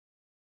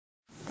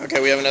Okay,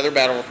 we have another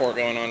battle report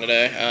going on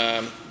today.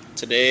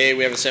 Today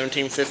we have a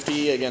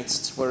 1750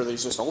 against, what are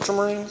these, just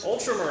Ultramarines?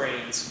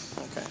 Ultramarines.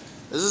 Okay.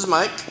 This is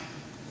Mike.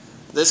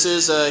 This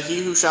is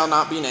he who shall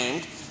not be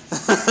named.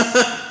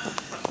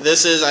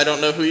 This is I don't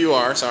know who you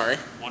are, sorry.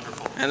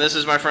 Wonderful. And this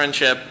is my friend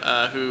Chip,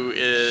 who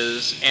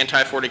is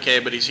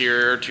anti-40K, but he's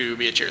here to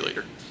be a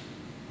cheerleader.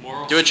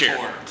 Moral Do a cheer.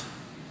 support.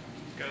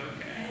 Go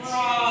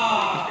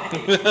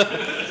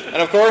Cats.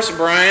 And of course,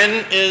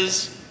 Brian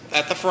is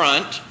at the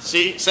front.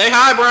 See, say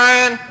hi,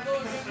 Brian.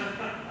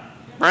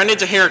 Brian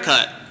needs a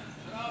haircut.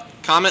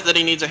 Comment that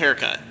he needs a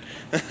haircut.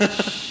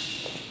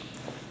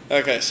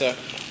 Okay, so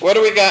what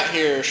do we got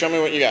here? Show me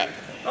what you got.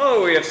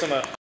 Oh, we have some.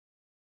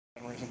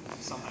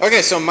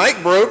 Okay, so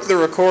Mike broke the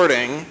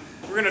recording.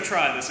 We're gonna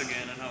try this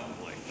again, and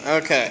hopefully.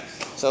 Okay,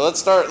 so let's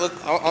start.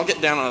 I'll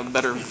get down on a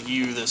better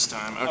view this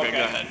time. Okay,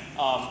 go ahead.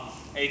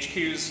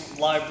 HQ's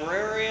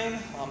librarian.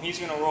 He's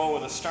gonna roll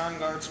with a Stern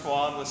Guard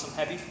squad with some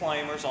heavy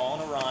flamers,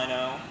 all in a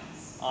Rhino.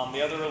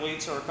 The other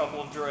elites are a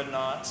couple of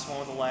dreadnoughts, one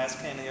with a las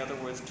cannon, the other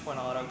with twin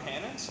auto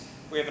cannons.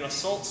 We have an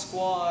assault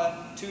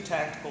squad, 2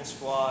 tactical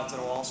squads that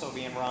will also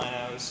be in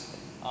Rhinos,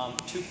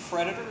 2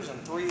 Predators,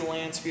 and 3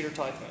 land speeder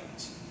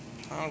Typhoons.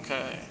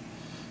 Okay.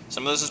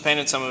 Some of this is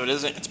painted, some of it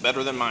isn't. It's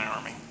better than my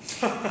army.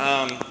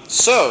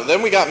 So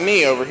then we got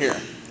me over here,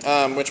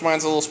 which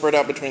mine's a little spread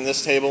out between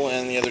this table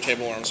and the other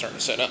table where I'm starting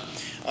to set up.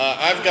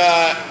 I've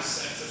got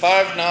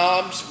 5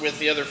 knobs with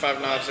the other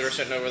 5 knobs that are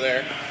sitting over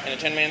there, and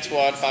a 10-man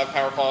squad, 5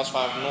 power claws,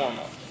 5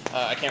 normal.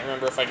 I can't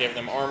remember if I gave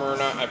them armor or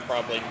not. I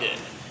probably did.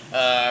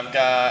 I've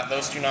got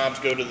those 2 knobs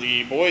go to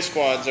the boy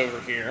squads over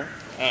here,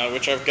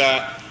 which I've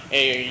got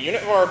a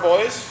unit of our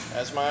boys,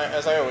 as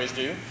I always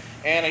do,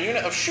 and a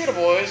unit of shooter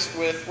boys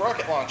with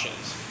rocket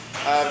launches.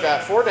 I've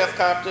got 4 death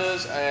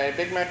copters, a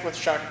big mech with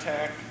shock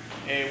attack,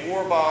 a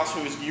war boss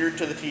who is geared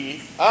to the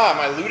teeth.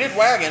 My looted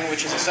wagon,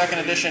 which is a 2nd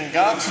edition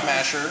God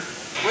Smasher,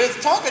 with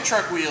Tonka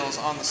truck wheels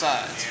on the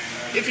sides.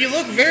 If you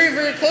look very,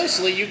 very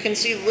closely, you can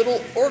see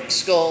little orc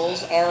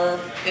skulls are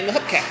in the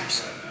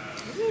hubcaps.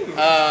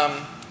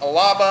 A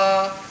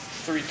Laba,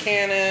 3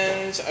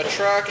 cannons, a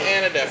truck,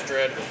 and a Death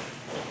Dread.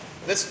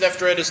 This Death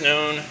Dread is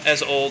known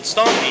as Old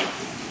Stompy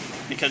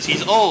because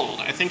he's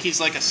old. I think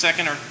he's like a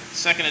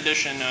 2nd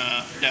edition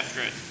Death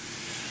Dread.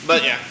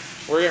 But yeah,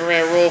 we're getting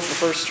ready to roll for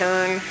first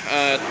turn.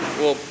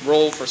 We'll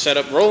roll for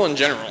setup, roll in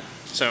general.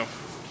 So.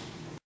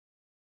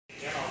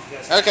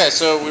 Okay,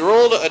 so we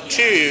rolled a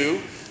 2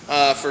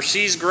 for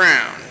Seize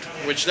Ground,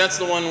 which that's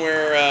the one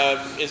where,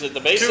 is it the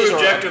bases? 2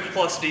 objective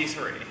plus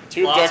D3.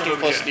 2 objective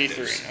plus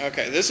D3.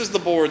 Okay, this is the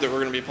board that we're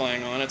going to be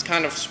playing on. It's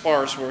kind of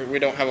sparse. We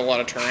don't have a lot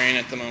of terrain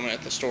at the moment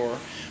at the store.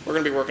 We're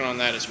going to be working on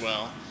that as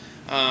well.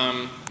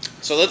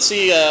 So let's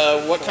see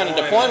what kind of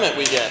deployment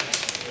we get.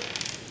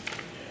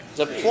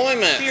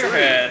 Deployment.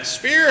 Spearhead.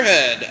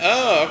 Spearhead.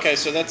 Oh, okay,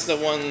 so that's the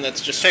one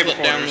that's just split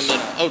down the middle.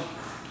 Oh,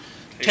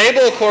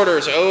 table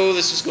quarters. Oh,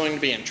 this is going to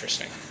be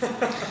interesting.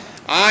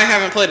 I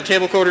haven't played a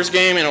table quarters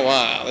game in a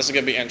while. This is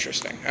going to be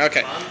interesting.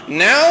 Okay,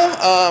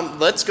 now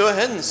let's go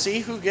ahead and see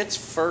who gets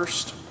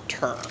first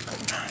turn.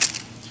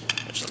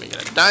 Just let me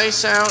get a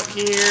dice out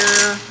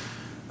here.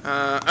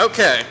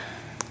 Okay.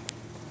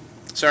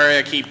 Sorry,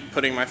 I keep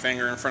putting my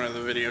finger in front of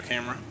the video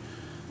camera.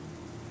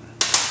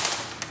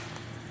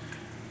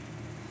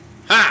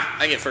 Ha!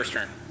 I get first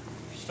turn.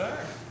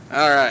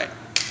 All right.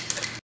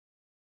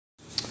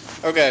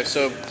 Okay,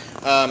 so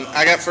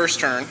I got first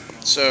turn,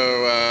 so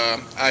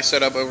I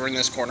set up over in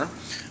this corner.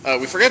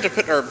 We forgot to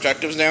put our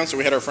objectives down, so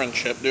we had our friend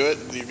Chip do it.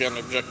 You've got an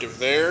objective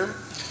there.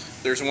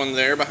 There's one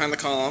there behind the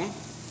column.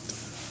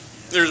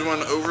 There's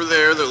one over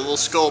there, the little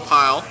skull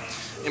pile,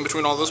 in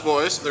between all those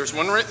boys. There's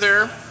one right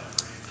there.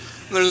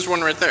 And there's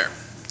one right there.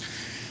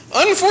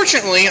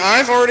 Unfortunately,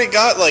 I've already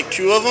got like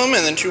 2 of them,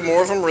 and then 2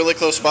 more of them really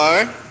close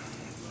by.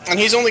 And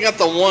he's only got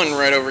the one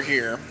right over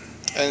here.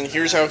 And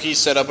here's how he's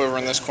set up over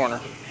in this corner.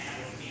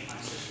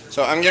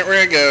 So I'm getting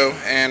ready to go,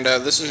 and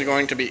this is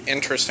going to be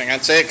interesting.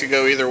 I'd say it could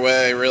go either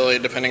way, really,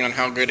 depending on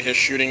how good his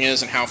shooting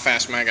is and how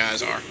fast my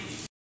guys are.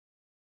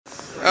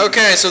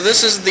 Okay, so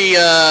this is the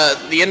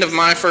end of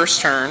my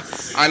first turn.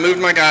 I moved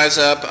my guys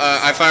up.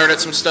 I fired at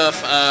some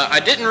stuff.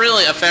 I didn't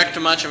really affect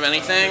much of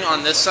anything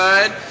on this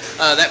side.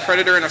 That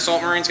Predator and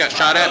Assault Marines got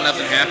shot at,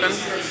 nothing happened.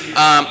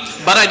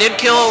 But I did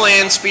kill a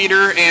land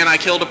speeder, and I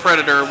killed a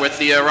Predator with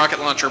the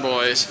rocket launcher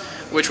boys,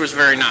 which was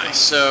very nice.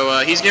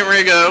 So he's getting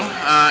ready to go,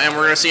 and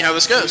we're going to see how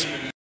this goes.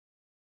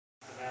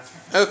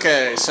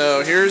 Okay,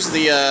 so here's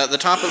the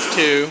top of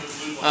 2.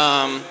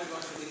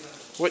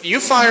 What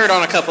you fired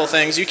on a couple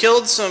things. You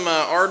killed some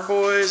Ard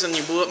boys, and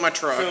you blew up my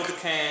truck. Killed the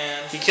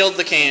can. You killed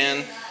the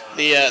can.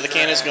 The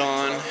can is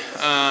gone.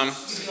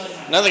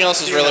 Nothing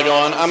else is really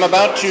going. I'm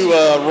about to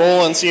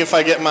roll and see if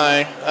I get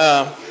my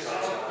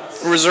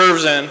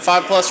reserves in.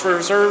 5+ for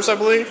reserves, I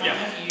believe. Yeah.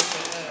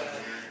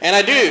 And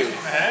I do.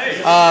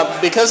 Hey.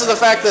 Because of the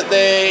fact that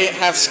they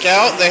have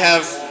scout, they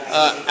have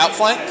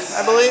outflank,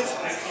 I believe.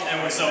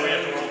 And so we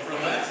have to roll for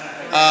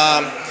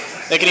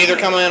that. They can either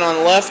come in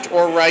on left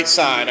or right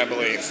side, I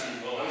believe.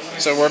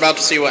 So we're about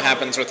to see what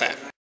happens with that.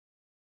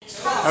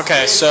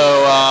 Okay,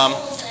 so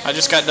I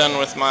just got done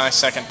with my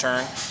second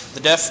turn. The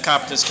Death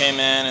Coptas came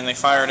in and they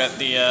fired at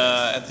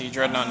the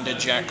Dreadnought and did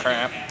jack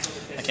crap.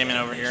 I came in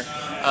over here.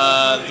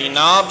 The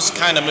Knobs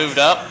kind of moved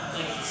up.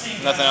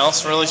 Nothing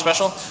else really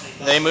special.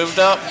 They moved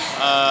up.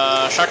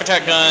 Shock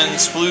attack gun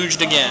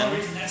splooged again.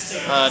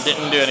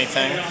 Didn't do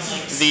anything.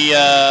 The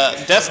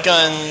Death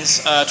Guns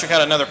took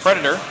out another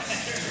Predator.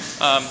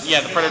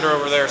 Yeah, the Predator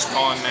over there is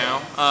gone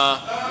now.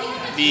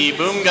 The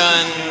Boom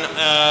Gun,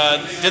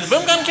 did the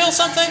Boom Gun kill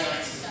something?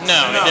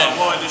 No, it didn't.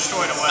 Well, it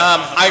destroyed a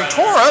weapon. I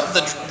tore up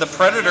the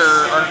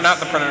Predator, or not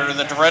the Predator,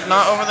 the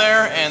Dreadnought over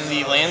there, and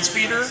the Land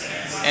Speeder,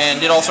 and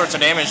did all sorts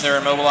of damage. They were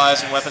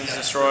immobilized and weapons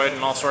destroyed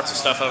and all sorts of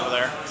stuff over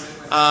there.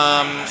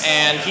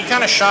 And he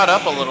kind of shot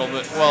up a little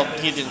bit. Well,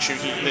 he didn't shoot.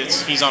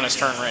 He's on his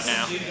turn right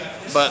now.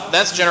 But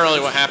that's generally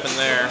what happened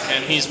there,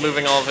 and he's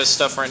moving all of his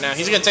stuff right now.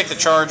 He's going to take the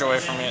charge away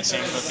from me, it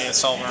seems, with the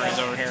Assault Marines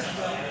over here.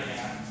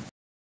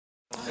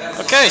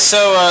 Okay,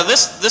 so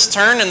this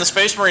turn in the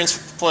Space Marines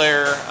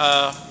player,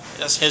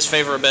 that's his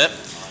favorite bit.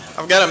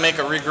 I've got to make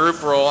a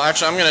regroup roll.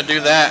 Actually, I'm going to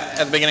do that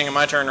at the beginning of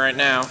my turn right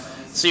now.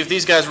 See if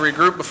these guys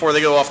regroup before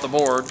they go off the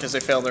board, because they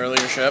failed their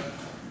leadership.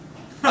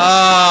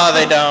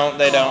 They don't.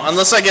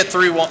 Unless I get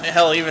 3-1.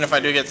 Hell, even if I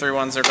do get 3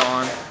 1s, they're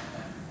gone.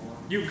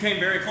 You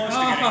came very close to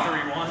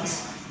getting 3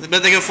 1s.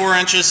 But they go 4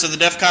 inches, so the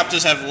Death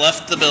Copters have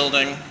left the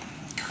building.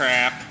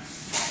 Crap.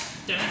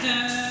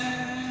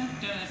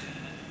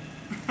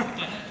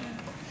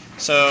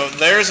 So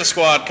there's a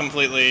squad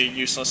completely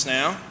useless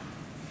now.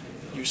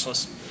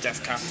 Useless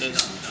Death Copters.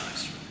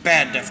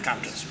 Bad Death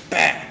Copters.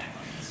 Bad.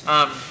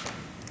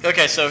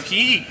 Okay, so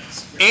he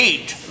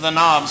ate the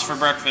Knobs for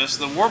breakfast.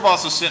 The War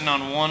Boss is sitting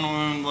on 1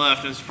 wound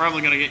left. Is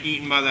probably going to get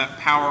eaten by that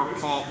power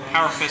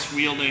fist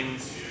wielding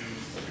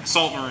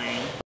Assault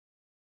Marine.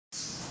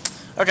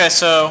 Okay,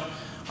 so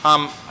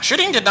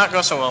shooting did not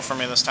go so well for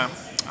me this time.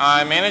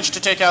 I managed to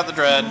take out the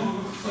Dread,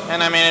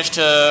 and I managed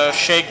to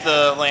shake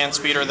the Land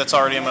Speeder that's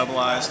already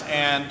immobilized,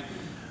 and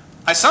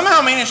I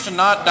somehow managed to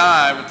not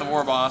die with the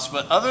War Boss,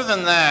 but other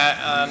than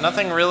that,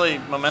 nothing really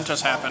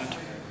momentous happened.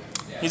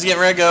 He's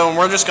getting ready to go, and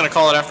we're just going to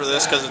call it after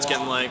this because it's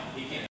getting late.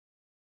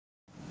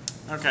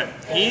 Okay,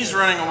 he's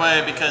running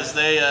away because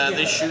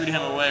they shooed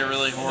him away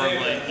really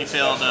horribly. He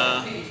failed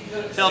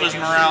his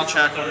morale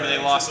check when they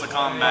lost the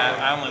combat.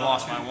 I only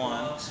lost my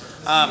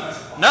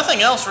 1.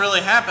 Nothing else really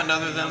happened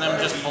other than them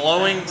just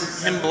blowing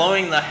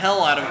the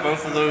hell out of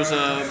both of those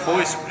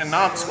boys and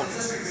Knob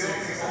squads.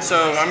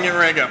 So I'm getting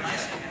ready to go.